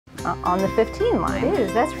on the 15 line. It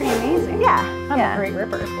is. That's pretty amazing. Yeah. I'm yeah. a great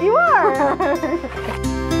ripper. You are.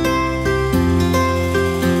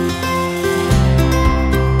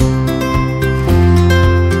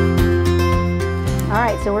 All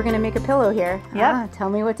right, so we're gonna make a pillow here. Yep. Tell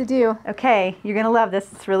me what to do. Okay, you're gonna love this.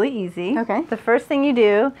 It's really easy. Okay. The first thing you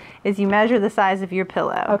do is you measure the size of your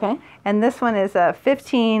pillow. Okay. And this one is a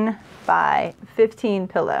 15 by 15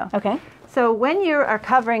 pillow. Okay. So when you are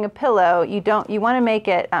covering a pillow, you want to make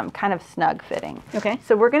it kind of snug fitting. Okay.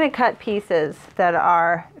 So we're going to cut pieces that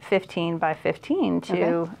are 15 by 15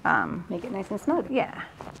 to make it nice and snug. Yeah.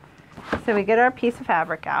 So we get our piece of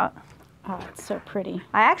fabric out. Oh, it's so pretty.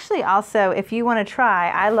 I actually also, if you want to try,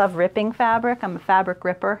 I love ripping fabric. I'm a fabric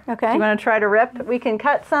ripper. Okay. If you want to try to rip, we can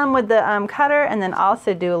cut some with the cutter and then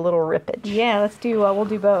also do a little rippage. Yeah, let's do, we'll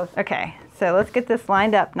do both. Okay, so let's get this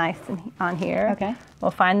lined up nice on here. Okay.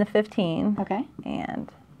 We'll find the 15. Okay. And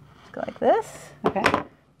go like this. Okay.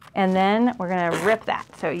 And then we're going to rip that.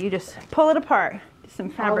 So you just pull it apart. Do some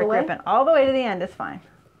fabric way? ripping. All the way to the end is fine.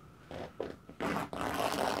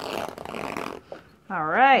 All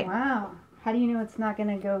right. Wow. How do you know it's not going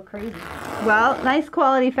to go crazy? Well, nice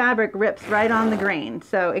quality fabric rips right on the grain,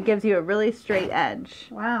 so it gives you a really straight edge.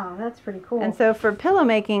 Wow, that's pretty cool. And so for pillow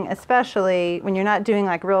making, especially when you're not doing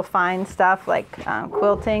like real fine stuff like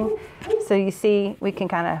quilting, so you see you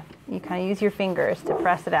kind of use your fingers to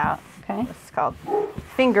press it out. Okay. It's called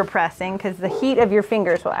finger pressing because the heat of your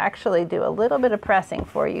fingers will actually do a little bit of pressing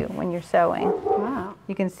for you when you're sewing. Wow.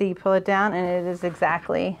 You can see, pull it down, and it is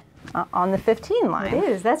exactly on the 15 line. It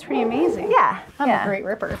is. That's pretty amazing. Yeah. I'm a great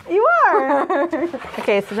ripper. You are.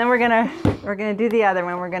 Okay, so then we're gonna do the other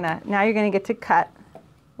one. Now you're gonna get to cut.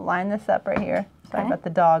 Line this up right here. Sorry about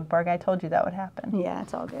the dog bark. I told you that would happen. Yeah,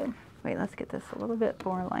 it's all good. Wait, let's get this a little bit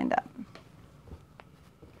more lined up.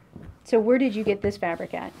 So where did you get this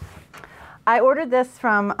fabric at? I ordered this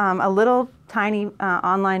from a little tiny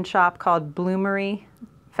online shop called Bloomery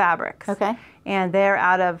Fabrics. Okay. And they're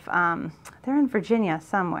out of, they're in Virginia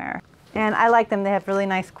somewhere. And I like them. They have really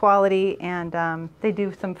nice quality, and they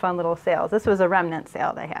do some fun little sales. This was a remnant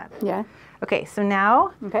sale they had. Yeah. Okay, so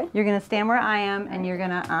now you're going to stand where I am, and you're going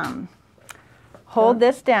to hold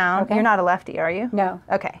this down. Okay. You're not a lefty, are you? No.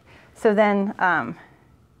 Okay. So then,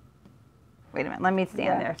 wait a minute. Let me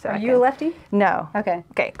stand there. So Are you a lefty? No. Okay.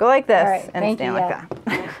 Okay, go like this All right. and stand like that.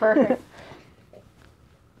 Perfect.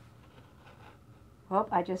 Well,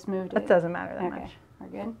 I just moved That it. doesn't matter that much. We're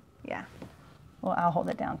good? Yeah. Well, I'll hold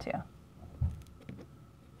it down too.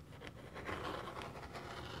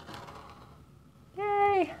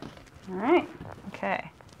 Yay! All right. Okay,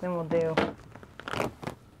 then we'll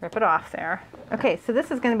rip it off there. Okay, so this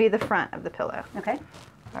is going to be the front of the pillow. Okay.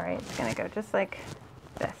 All right, it's going to go just like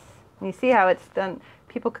this. And you see how it's done.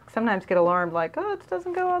 People sometimes get alarmed like, oh, it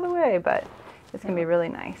doesn't go all the way, but it's going to be really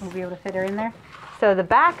nice. We'll be able to fit her in there? So the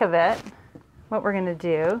back of it, what we're going to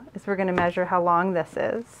do is we're going to measure how long this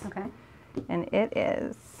is. Okay. And it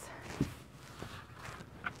is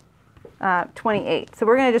 28. So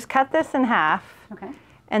we're going to just cut this in half. Okay.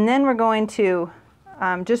 And then we're going to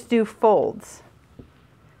just do folds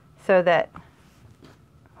so that,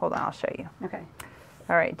 hold on, I'll show you. Okay.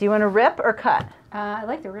 All right, do you want to rip or cut? I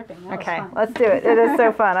like the ripping. That was Okay, fun. let's do it. It is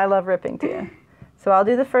so fun. I love ripping too. So I'll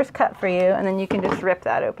do the first cut for you, and then you can just rip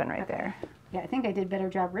that open right there. Yeah, I think I did a better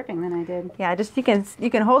job ripping than I did. Yeah, just you can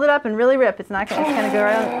hold it up and really rip. It's not gonna, it's gonna go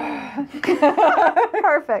around.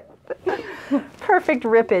 Perfect. Perfect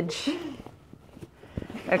rippage.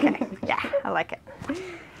 Okay, yeah, I like it.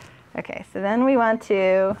 Okay, so then we want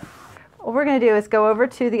to, what we're gonna do is go over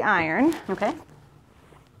to the iron. Okay.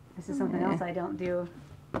 This is something else I don't do.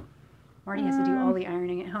 Marty has to do all the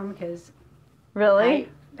ironing at home because Really?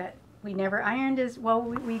 we never ironed as well.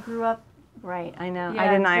 We grew up. Right, I know. Yeah, I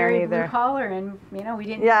didn't iron very either. Blue collar, and we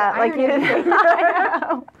didn't. Yeah, like you anything. didn't. I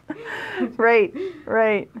know. Right,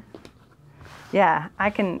 right. Yeah,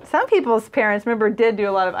 some people's parents, remember, did do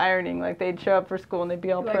a lot of ironing. Like they'd show up for school and they'd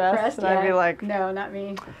be all pressed, and I'd be like, no, not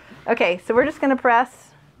me. Okay, so we're just going to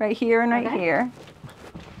press right here and right here.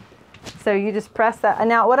 So you just press that. And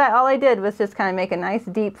now all I did was just kind of make a nice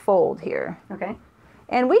deep fold here. Okay.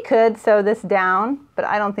 And we could sew this down, but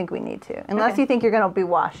I don't think we need to, unless Okay. you think you're going to be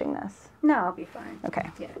washing this. No, I'll be fine. Okay.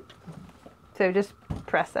 Yeah. So just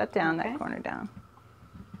press that down, Okay. that corner down.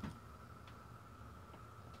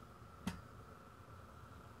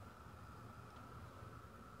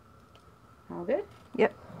 All good?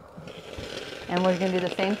 Yep. And we're going to do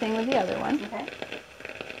the same thing with the other one. Okay.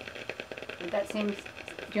 With that same, do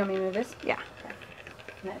you want me to move this? Yeah. Okay.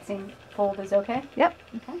 And that same fold is okay? Yep.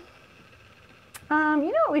 Okay. You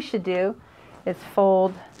know what we should do is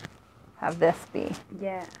fold, have this be.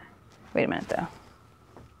 Yeah. Wait a minute though.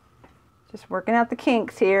 Just working out the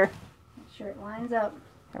kinks here. Make sure it lines up.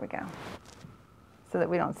 There we go. So that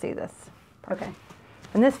we don't see this. Okay.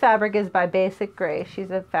 And this fabric is by Basic Gray.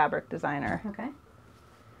 She's a fabric designer. Okay.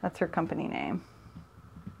 That's her company name.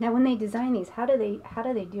 Now, when they design these, how do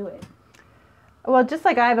they do it? Well, just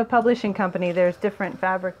like I have a publishing company, there's different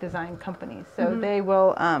fabric design companies. So they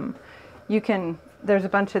will, there's a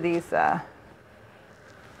bunch of these,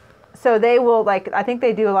 so they will, like, I think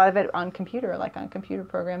they do a lot of it on computer, like on computer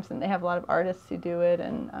programs, and they have a lot of artists who do it,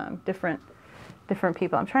 and different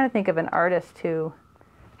people. I'm trying to think of an artist who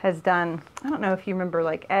has done, I don't know if you remember,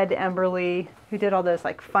 like Ed Emberley, who did all those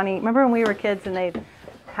like funny, remember when we were kids and they'd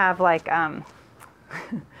have like,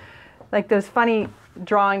 like those funny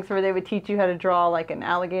drawings where they would teach you how to draw like an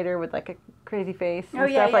alligator with like a crazy face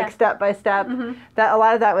and stuff, like step by step. That a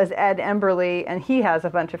lot of that was Ed Emberley, and he has a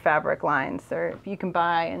bunch of fabric lines or you can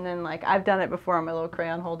buy, and then like I've done it before on my little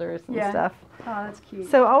crayon holders and stuff. Oh, that's cute.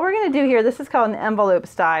 So all we're going to do here, this is called an envelope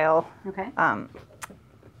style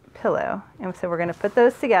pillow, and so we're going to put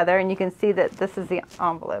those together, and you can see that this is the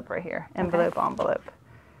envelope right here, envelope.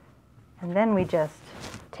 And then we just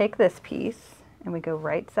take this piece and we go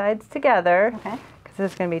right sides together, because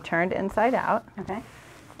this is going to be turned inside out.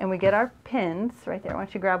 And we get our pins right there. Why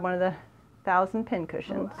don't you grab one of the 1,000 pin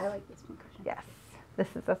cushions? Oh, I like this pin cushion. Yes,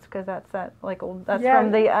 that's because that's that like old. That's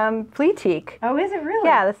from the Fleetique. Oh, is it really?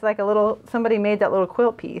 Yeah, this is like a little. Somebody made that little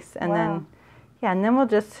quilt piece, and then and then we'll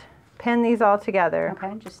just pin these all together.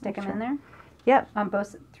 Okay, just stick them in there. Yep. On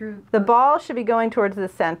both through. The ball should be going towards the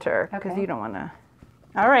center because you don't want to.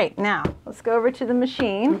 All right, now let's go over to the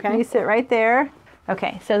machine. Okay. You sit right there.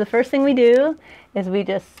 Okay, so the first thing we do is we're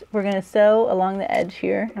going to sew along the edge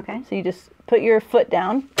here. Okay. So you just put your foot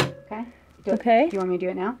down. Okay. Do you want me to do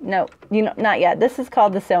it now? No, not yet. This is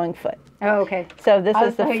called the sewing foot. Oh, okay. So this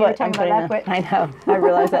is the foot I'm putting in. I know. I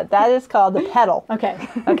realize that. That is called the pedal. Okay.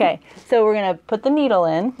 Okay. So we're going to put the needle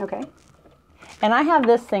in. Okay. And I have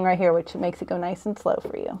this thing right here, which makes it go nice and slow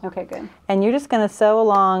for you. Okay, good. And you're just going to sew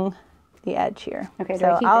along the edge here. Okay. So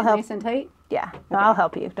I'll keep it nice and tight? Yeah. No, I'll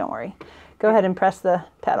help you. Don't worry. Go ahead and press the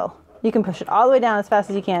pedal. You can push it all the way down as fast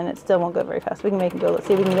as you can. It still won't go very fast. We can make it go. Let's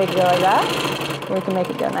see if we can make it go like that. Or we can make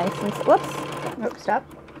it go nice and slow. Whoops. Oh, stop.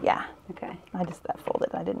 Yeah. Okay. That folded.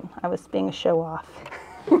 I was being a show off.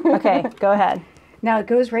 Okay, go ahead. Now it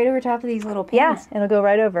goes right over top of these little pins. Yeah, it'll go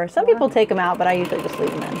right over. Some people take them out, but I usually just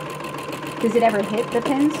leave them in. Does it ever hit the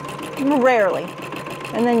pins? Rarely.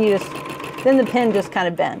 And then then the pin just kind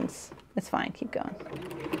of bends. It's fine. Keep going.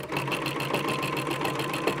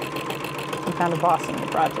 I'm kind of bossing the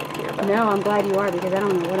project here. But no, I'm glad you are, because I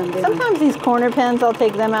don't know what I'm doing. Sometimes these corner pins, I'll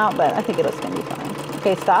take them out, but I think it's going to be fine.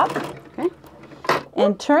 Okay, stop. Okay.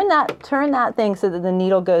 And turn that thing so that the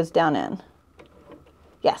needle goes down in.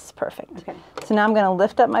 Yes, perfect. Okay. So now I'm going to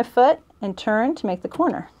lift up my foot and turn to make the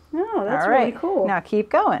corner. Oh, that's really cool. Now keep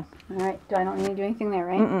going. All right. I don't need to do anything there,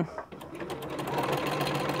 right?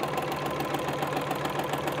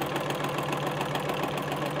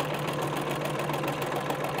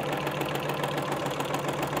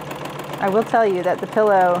 I will tell you that the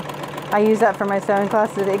pillow, I use that for my sewing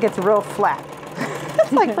classes, it gets real flat.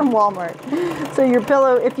 It's like from Walmart. So your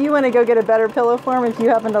pillow, if you want to go get a better pillow form, if you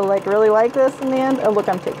happen to really like this in the end, oh look,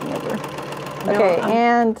 I'm taking over. Okay,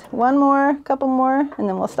 and one more, couple more, and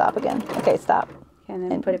then we'll stop again. Okay, stop.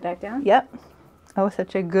 And then put it back down? Yep. Oh,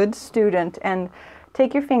 such a good student. And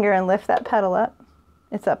take your finger and lift that pedal up.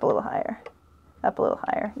 It's up a little higher. Up a little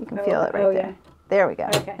higher. You can feel it right there. Yeah. There we go.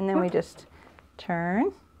 Okay. And then we just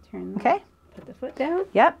turn. Okay. Put the foot down.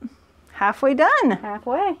 Yep. Halfway done.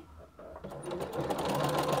 Halfway.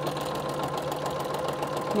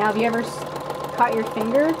 Now, have you ever caught your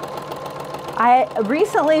finger? I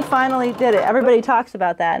recently finally did it. Everybody talks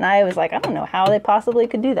about that, and I was like, I don't know how they possibly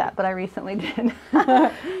could do that, but I recently did.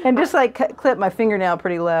 And just clip my fingernail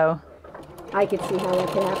pretty low. I could see how that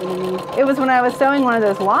could happen to me. It was when I was sewing one of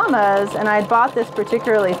those llamas, and I bought this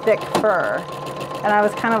particularly thick fur, and I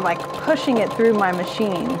was kind of like pushing it through my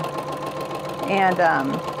machine. And,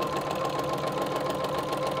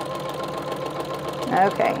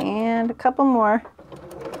 okay, and a couple more.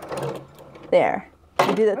 There.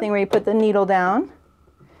 You do that thing where you put the needle down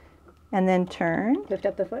and then turn. Lift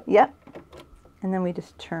up the foot? Yep. And then we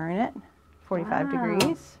just turn it 45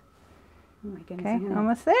 degrees. Oh my goodness. Okay,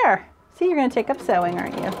 almost there. See, you're going to take up sewing,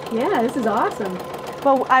 aren't you? Yeah, this is awesome.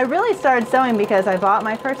 Well, I really started sewing because I bought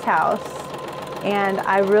my first house, and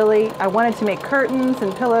I wanted to make curtains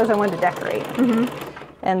and pillows. I wanted to decorate.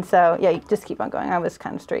 And so, yeah, you just keep on going. I was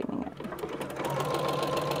kind of straightening it.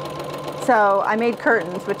 So I made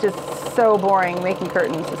curtains, which is so boring. Making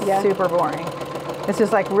curtains is super boring. It's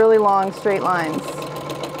just like really long straight lines.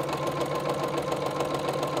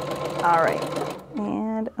 All right,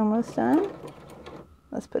 and almost done.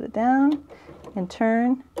 Let's put it down and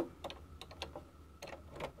turn.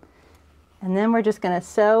 And then we're just gonna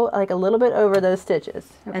sew like a little bit over those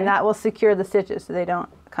stitches. Okay. And that will secure the stitches so they don't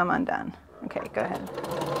come undone. Okay, go ahead.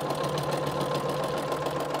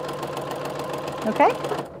 Okay,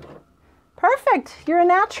 perfect, you're a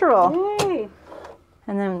natural. Yay.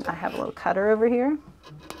 And then I have a little cutter over here.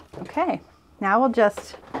 Okay, now we'll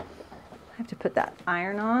just, I have to put that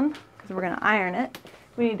iron on because we're gonna iron it.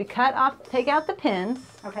 We need to cut off, take out the pins.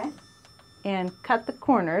 Okay. And cut the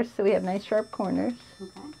corners so we have nice sharp corners.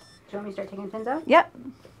 Okay. Do you want me to start taking pins out? Yep.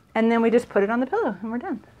 And then we just put it on the pillow and we're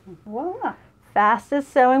done. Voila.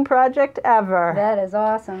 Fastest sewing project ever. That is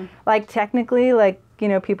awesome. Like technically, like, you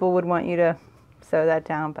know, people would want you to sew that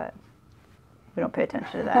down, but we don't pay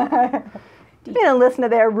attention to that. You don't listen to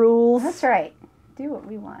their rules. That's right. Do what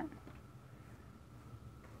we want.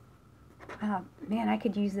 Man, I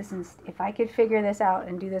could use this, if I could figure this out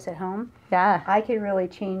and do this at home. Yeah. I could really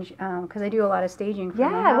change, because I do a lot of staging for my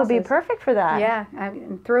Yeah, it would be perfect for that. Yeah,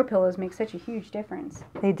 and throw pillows make such a huge difference.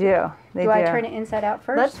 They do. They do. Do I turn it inside out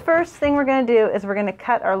first? Let's first thing we're going to do is we're going to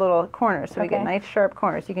cut our little corners so we get Okay. nice sharp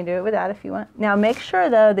corners. You can do it with that if you want. Now make sure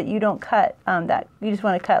though that you don't cut that. You just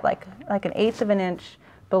want to cut like 1/8 of an inch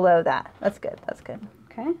below that. That's good. That's good.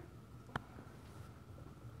 Okay.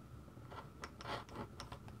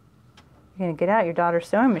 You're going to get out your daughter's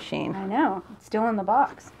sewing machine I know. It's still in the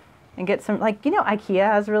box. and get some, like, you know, IKEA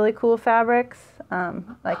has really cool fabrics,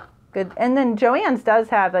 like good. And then Joann's does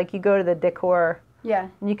have, like, you go to the decor Yeah.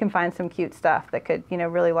 and you can find some cute stuff that could, you know,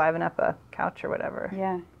 really liven up a couch or whatever.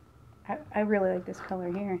 Yeah. I really like this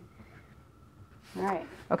color here. All right.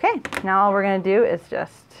 Okay, now all we're going to do is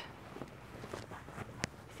just,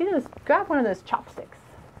 see those, grab one of those chopsticks.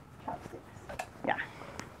 Chopsticks. Yeah.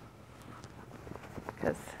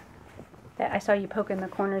 Because I saw you poking the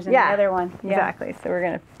corners in the other one. Yeah. Exactly. So we're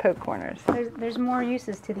going to poke corners. There's more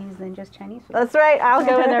uses to these than just Chinese food. That's right. I'll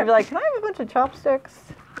go in there and be like, can I have a bunch of chopsticks?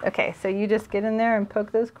 Okay, so you just get in there and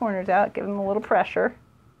poke those corners out, give them a little pressure.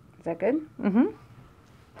 Is that good? Mm-hmm.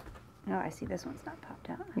 Oh, I see this one's not popped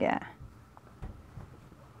out. Yeah.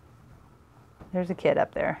 There's a kid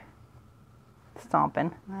up there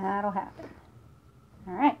stomping. That'll happen.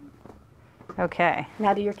 All right. Okay.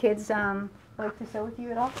 Now, do your kids like to sew with you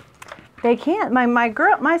at all? They can't.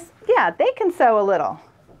 Yeah, they can sew a little.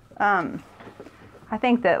 I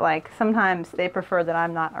think that, like, sometimes they prefer that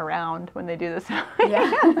I'm not around when they do this.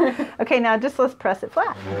 Yeah. Okay, now just let's press it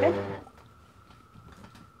flat. Okay.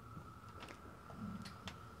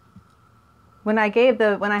 When I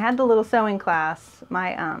had the little sewing class,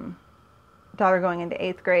 my daughter going into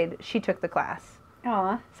 8th grade, she took the class.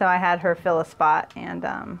 Aw. So I had her fill a spot, and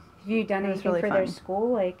Have you done it was anything really for their fun.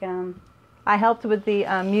 school? Like, I helped with the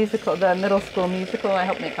musical, the middle school musical. I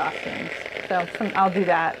helped make costumes. So I'll do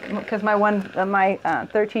that because my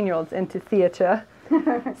 13-year-old's into theater.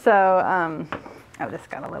 So, oh, this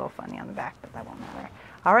got a little funny on the back, but that won't matter.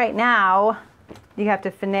 All right, now you have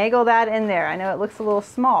to finagle that in there. I know it looks a little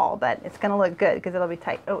small, but it's going to look good because it'll be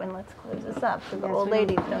tight. Oh, and let's close this up so the Yes, old we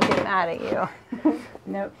ladies don't get mad at you.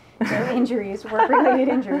 no injuries, work-related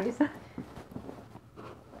injuries. There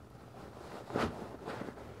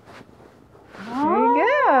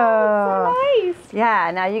you go. So nice.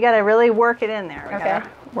 Yeah, now you got to really work it in there. We Okay. gotta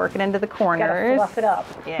work it into the corners. Gotta fluff it up.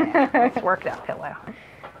 Yeah, let's work that pillow.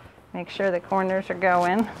 Make sure the corners are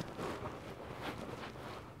going.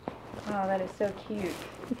 Oh, that is so cute.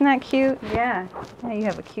 Isn't that cute? Yeah. Yeah, you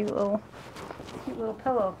have a cute little. Cute little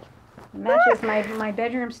pillow. It matches my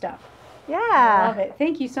bedroom stuff. Yeah. I love it.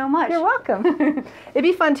 Thank you so much. You're welcome. It'd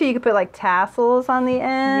be fun too. You could put like tassels on the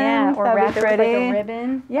end. Yeah, or That'd wrap be it with pretty. like a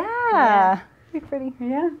ribbon. Yeah. Be pretty.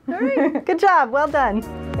 Yeah. All right. Good job. Well done.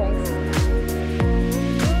 Thanks.